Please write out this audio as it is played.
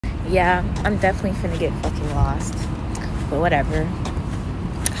Yeah, I'm definitely finna get fucking lost. But whatever.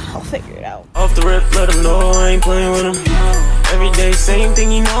 I'll figure it out. Off the rip, let them know I ain't playing with them. Every day, same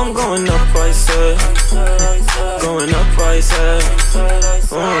thing, you know I'm going up, I said. Going up, I said.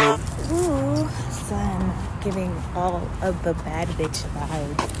 Ooh, son. Giving all of the bad bitch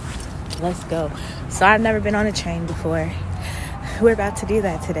vibes. Let's go. So I've never been on a train before. We're about to do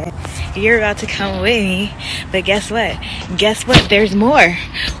that today. You're about to come with me. But guess what? Guess what? There's more.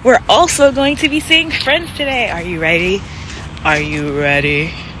 We're also going to be seeing friends today. Are you ready? Are you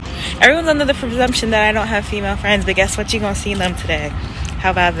ready? Everyone's under the presumption that I don't have female friends, but guess what? You're going to see them today. How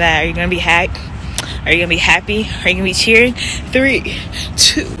about that? Are you going to be hyped? Are you going to be happy? Are you going to be cheering? 3,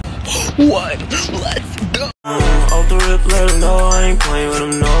 2, 1. Let's go. Off the rip, let them know I ain't playing with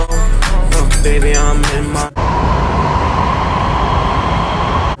them, no. Baby, I'm in my...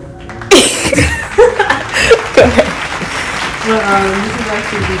 Go ahead. Well, this is our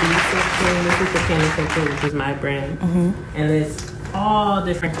CBD section. This is the Cannasentials, which is my brand. And it's all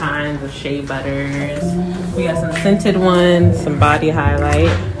different kinds of shea butters. We got some scented ones, some body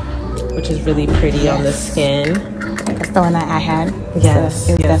highlight, which is really pretty on the skin. That's the one that I had. Yes,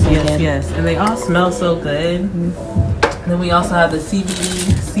 so yes. And they all smell so good. And then we also have the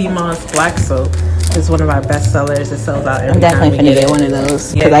CBD Sea Moss Black Soap. It's one of our best sellers. It sells out every time. I'm definitely finna get one of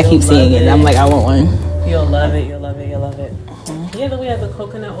those because I keep seeing it. I'm like, I want one. You'll love it. You'll love it. You'll love it. Yeah, then we have the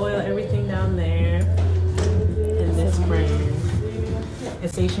coconut oil, everything down there. And this brand.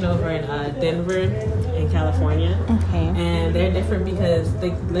 It's stationed over in Denver in California. Okay. And they're different because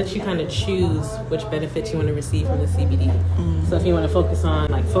they let you kind of choose which benefits you want to receive from the CBD. So if you want to focus on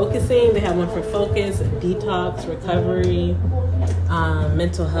like focusing, they have one for focus, detox, recovery,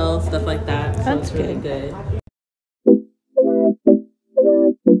 mental health, stuff like that. So That's it's really good.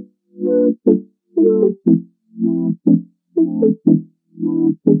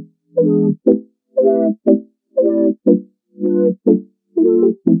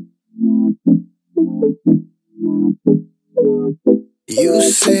 You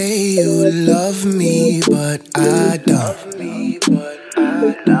say you love me, but I don't.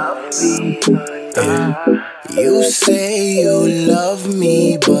 You say you love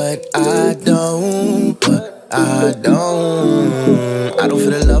me, but I don't. I don't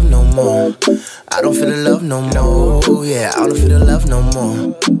feel the love no more. I don't feel the love no more. Yeah, I don't feel the love no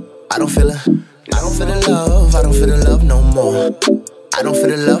more. I don't feel the love. I don't feel the love no more. I don't feel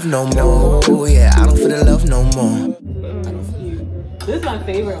the love no more. Yeah, I don't feel the love no more. This is my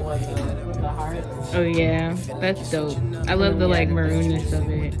favorite one though, the heart. Oh yeah, that's dope. I love the like maroonness of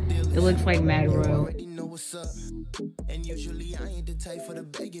it. It looks like Mad Royal. And usually I ain't the type for the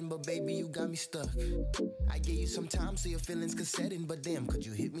begging, but baby, you got me stuck. I gave you some time so your feelings could set in, but damn, could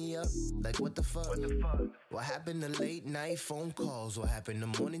you hit me up? Like what the fuck? What happened to late night phone calls? What happened to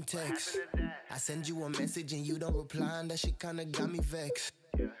morning texts? I send you a message and you don't reply, and that shit kinda got me vexed.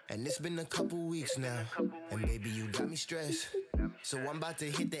 And it's been a couple weeks now, and baby, you got me stressed. So I'm about to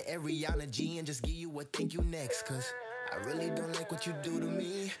hit the Ariana G and just give you a thank you next, cause I really don't like what you do to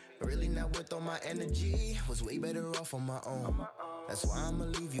me. Really not worth all my energy. Was way better off on my own. That's why I'ma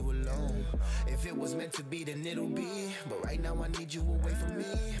leave you alone. If it was meant to be, then it'll be. But right now I need you away from me.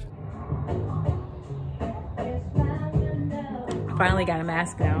 I finally got a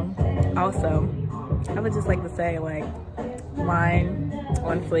mask down. Also, I would just like to say, like, wine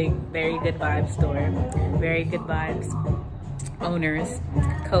on fleek, very good vibes store, very good vibes owners,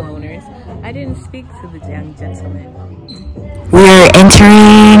 co-owners. I didn't speak to the young gentleman. We're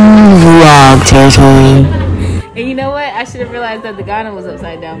entering vlog territory. And you know what? I should have realized that the Ghana was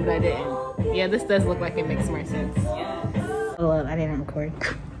upside down, but I didn't. Yeah, this does look like it makes more sense. Hold up, I didn't record.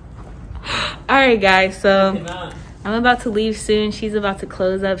 Alright guys, so I'm about to leave soon. She's about to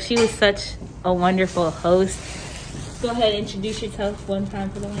close up. She was such a wonderful host. Go ahead and introduce yourself one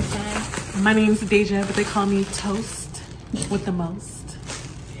time for the one time. My name's Deja, but they call me Toast with the most.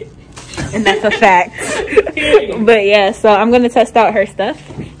 And that's a fact. But yeah, so I'm going to test out her stuff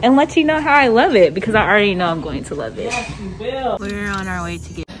and let you know how I love it, because I already know I'm going to love it. Yes, you will. We're on our way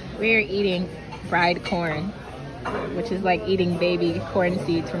to get... We're eating fried corn, which is like eating baby corn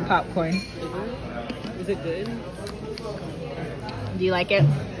seeds from popcorn. Is it good? Do you like it?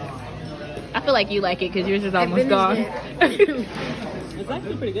 I feel like you like it because yours is almost gone. It's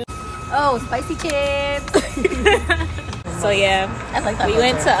actually pretty good. Oh, spicy chips. So yeah, I like that. We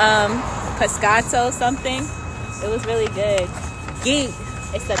went to Pescato something. It was really good. Geek.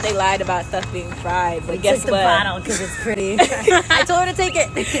 Except they lied about stuff being fried. But guess what? Bottle because it's pretty. I told her to take it.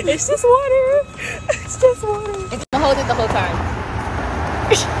 It's just water. It's just water. It's gonna hold it the whole time.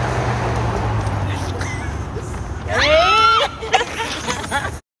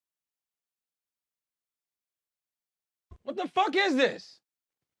 What the fuck is this?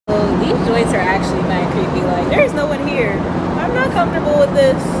 So these joints are actually mad creepy. Like, there's no one here. I'm not comfortable with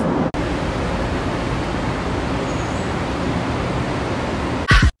this.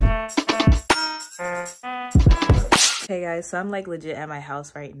 Hey guys, so I'm like legit at my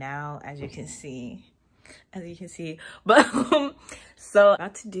house right now, as you can see. But so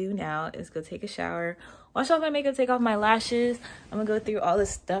what to do now is go take a shower, wash off my makeup, take off my lashes. I'm gonna go through all the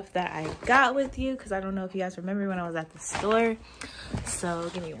stuff that I got with you because I don't know if you guys remember when I was at the store. So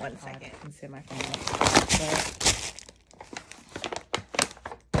give me 1 second. I can set my phone up.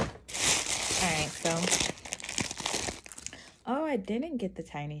 All right, so oh, I didn't get the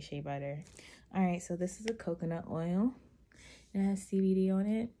tiny shea butter. All right, so this is a coconut oil. It has CBD on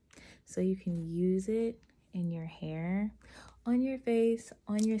it, so you can use it in your hair, on your face,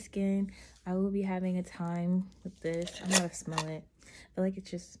 on your skin. I will be having a time with this. I'm gonna smell it. I feel like it's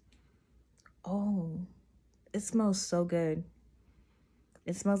just, oh, it smells so good.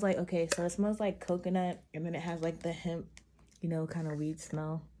 It smells like, okay, so it smells like coconut, and then it has like the hemp, you know, kind of weed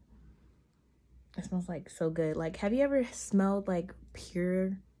smell. It smells like so good. Like, have you ever smelled like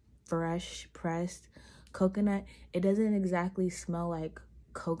pure, fresh, pressed coconut? It doesn't exactly smell like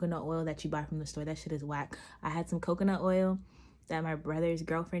coconut oil that you buy from the store. That shit is whack. I had some coconut oil that my brother's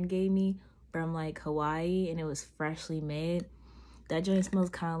girlfriend gave me from like Hawaii, and it was freshly made. That joint smells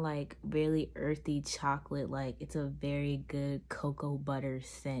kind of like really earthy chocolate. Like, it's a very good cocoa butter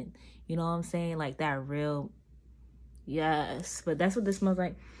scent. You know what I'm saying? Like that real, yes. But that's what this smells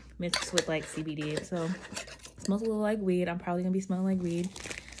like, mixed with like CBD. So it smells a little like weed. I'm probably gonna be smelling like weed.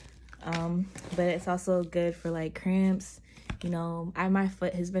 But it's also good for like cramps. You know, my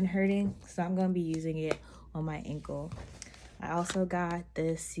foot has been hurting, so I'm gonna be using it on my ankle. I also got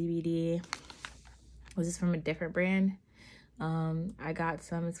this CBD. Was this from a different brand? I got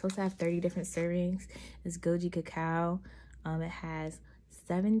some. It's supposed to have 30 different servings. It's goji cacao. It has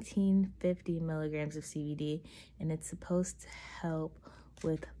 1750 milligrams of CBD, and it's supposed to help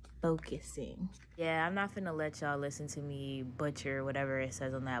with focusing. Yeah, I'm not finna let y'all listen to me butcher whatever it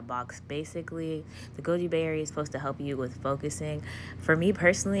says on that box. Basically, the goji berry is supposed to help you with focusing. For me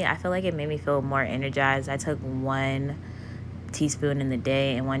personally, I feel like it made me feel more energized. I took 1 teaspoon in the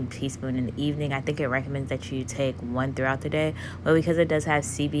day and 1 teaspoon in the evening. I think it recommends that you take 1 throughout the day, but because it does have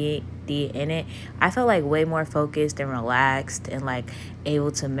CBD in it, I felt like way more focused and relaxed and like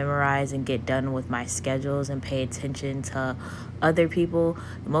able to memorize and get done with my schedules and pay attention to other people.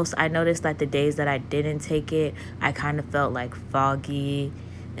 I noticed that the days that I didn't take it, I kind of felt like foggy,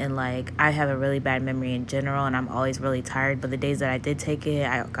 and like I have a really bad memory in general, and I'm always really tired. But the days that I did take it,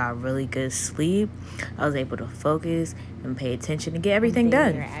 I got really good sleep. I was able to focus and pay attention and get everything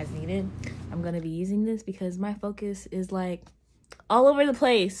done as needed. I'm gonna be using this because my focus is like all over the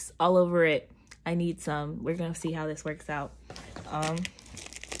place, all over it. I need some. We're gonna see how this works out.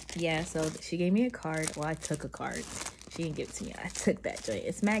 Yeah, so she gave me a card. Well, I took a card. She didn't give it to me. I took that joint.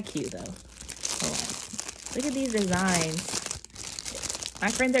 It's mad cute though. Hold on. Look at these designs. My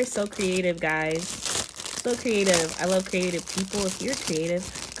friends are so creative, guys. So creative. I love creative people. If you're creative,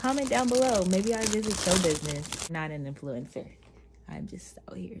 comment down below. Maybe I visit show business. Not an influencer. I'm just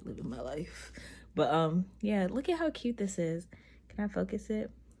out here living my life. But yeah, look at how cute this is. Can I focus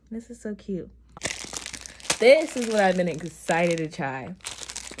it? This is so cute. This is what I've been excited to try.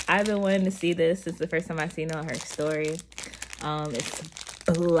 I've been wanting to see this since the first time I seen it on her story. It's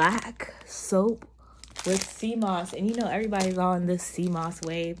black soap with sea moss, and you know everybody's on this sea moss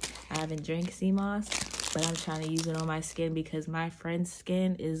wave. I haven't drank sea moss, but I'm trying to use it on my skin because my friend's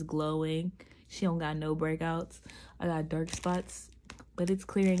skin is glowing. She don't got no breakouts. I got dark spots, but it's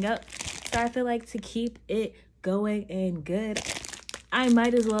clearing up. So I feel like to keep it going and good, I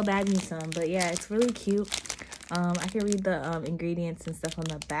might as well bag me some. But yeah, it's really cute. I can read the ingredients and stuff on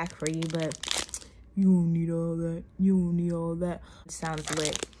the back for you, but you don't need all that. You don't need all that. It sounds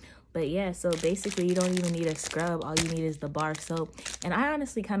lit. But yeah, so basically you don't even need a scrub. All you need is the bar soap. And I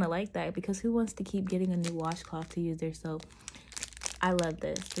honestly kind of like that because who wants to keep getting a new washcloth to use their soap? I love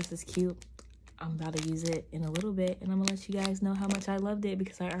this. This is cute. I'm about to use it in a little bit, and I'm gonna let you guys know how much I loved it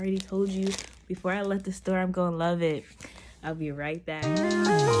because I already told you before I left the store I'm gonna love it. I'll be right back. I'm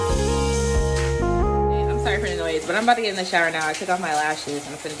sorry for the noise, but I'm about to get in the shower now. I took off my lashes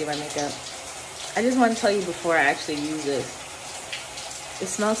and I'm gonna do my makeup. I just want to tell you before I actually use this. It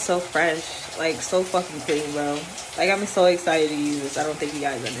smells so fresh, like so fucking clean, bro. Like I'm so excited to use this. I don't think you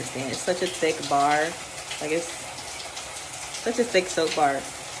guys understand. It's such a thick bar. Like it's such a thick soap bar.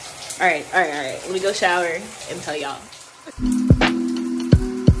 All right. Let me go shower and tell y'all.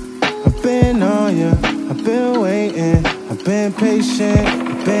 I've been on you, I've been waiting, I've been patient,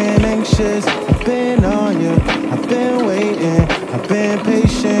 I've been anxious, I've been on you, I've been waiting. I've been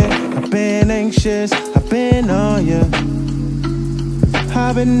patient, I've been anxious, I've been on ya.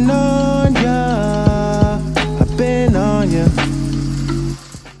 I've been on ya, I've been on ya.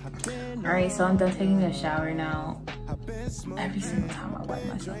 Alright, so I'm done taking a shower now. Every single time I wipe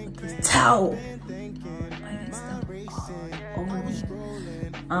myself with this towel, like it's stuff all over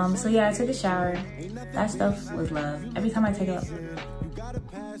me. So yeah, I took a shower. That stuff was love. Every time I take it,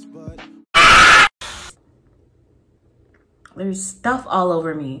 there's stuff all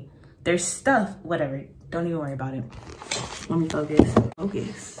over me. There's stuff, whatever. Don't even worry about it. Let me focus.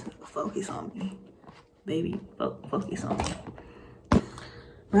 Focus on me, baby. Focus on me.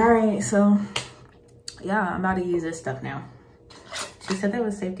 All right, so yeah, I'm about to use this stuff now. She said that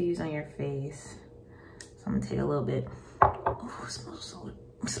was safe to use on your face, so I'm gonna take a little bit. Oh, it smells so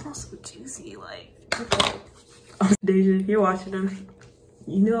juicy. Like, Deja, if you're watching this,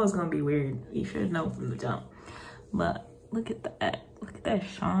 you knew I was gonna be weird. You should know from the jump. But look at that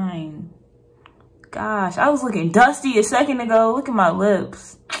shine. Gosh, I was looking dusty a second ago. Look at my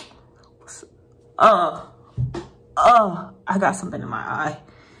lips. I got something in my eye.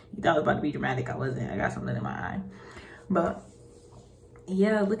 You thought I was about to be dramatic. I wasn't. I got something in my eye. But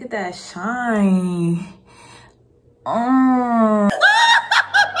yeah, look at that shine. I'm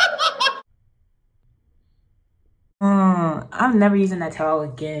never using that towel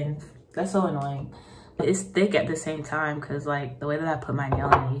again. That's so annoying. But it's thick at the same time because like the way that I put my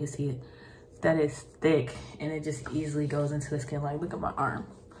nail in it, you can see it. That is thick and it just easily goes into the skin. Like, look at my arm.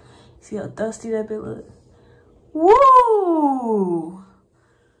 See how dusty that bit look? Woo!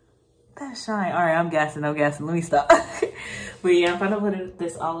 That shine. All right, I'm gassing. Let me stop. But yeah, I'm gonna put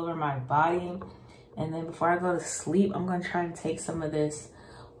this all over my body. And then before I go to sleep, I'm gonna try to take some of this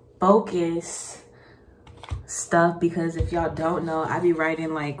focus stuff, because if y'all don't know, I be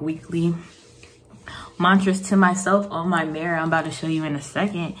writing like weekly mantras to myself on my mirror. I'm about to show you in a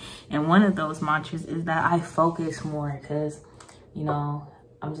second. And one of those mantras is that I focus more, because, you know,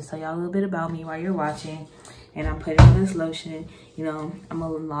 I'm just tell y'all a little bit about me while you're watching. And I'm putting on this lotion. You know, I'm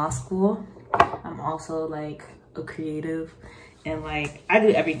in law school. I'm also like a creative, and like I do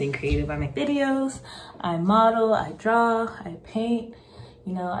everything creative. I make videos, I model, I draw, I paint,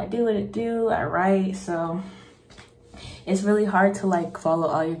 you know, I do what I do, I write. So it's really hard to like follow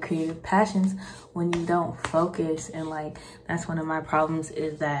all your creative passions when you don't focus. And like that's one of my problems,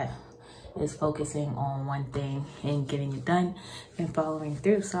 is focusing on one thing and getting it done and following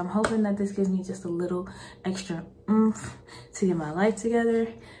through. So I'm hoping that this gives me just a little extra oomph to get my life together.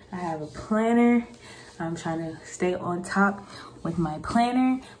 I have a planner. I'm trying to stay on top with my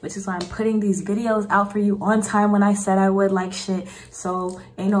planner, which is why I'm putting these videos out for you on time when I said I would, like shit. So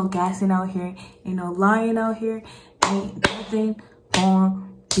ain't no gassing out here, ain't no lying out here, ain't nothing gonna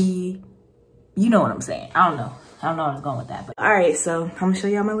be, you know what I'm saying. I don't know where I was going with that. But all right, so I'm gonna show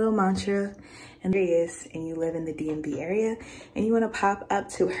y'all my little mantra. And there it is, and you live in the DMV area and you want to pop up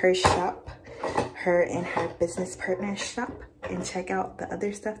to her shop, her and her business partner shop, and check out the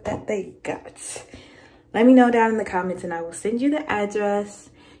other stuff that they got. Let me know down in the comments and I will send you the address.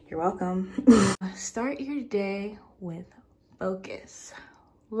 You're welcome. Start your day with focus,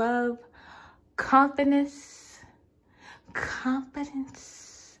 love, confidence,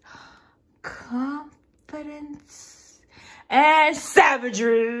 and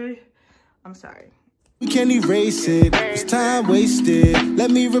savagery. I'm sorry. We can't erase it, it's time wasted. Let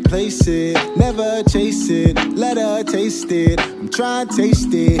me replace it, never chase it. Let her taste it, I'm trying to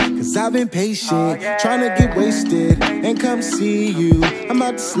taste it. Cause I've been patient, trying to get wasted and come see you. I'm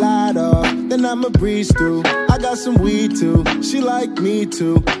about to slide off, then I'ma breeze through. I got some weed too, she like me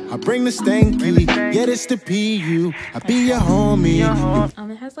too. I bring the stanky, yeah, it's the PU. I be your homie.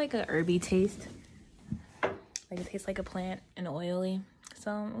 It has like a herby taste. Like it tastes like a plant and oily.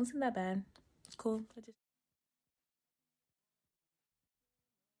 So it wasn't that bad. It's cool.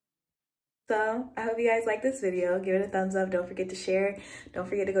 So I hope you guys like this video. Give it a thumbs up. Don't forget to share. Don't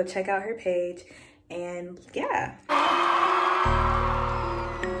forget to go check out her page. And yeah.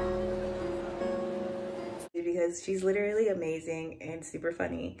 Because she's literally amazing and super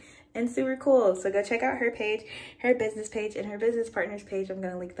funny and super cool. So go check out her page, her business page, and her business partner's page. I'm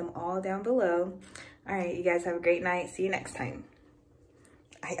going to link them all down below. All right, you guys have a great night. See you next time.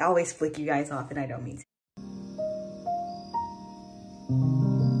 I always flick you guys off and I don't mean to.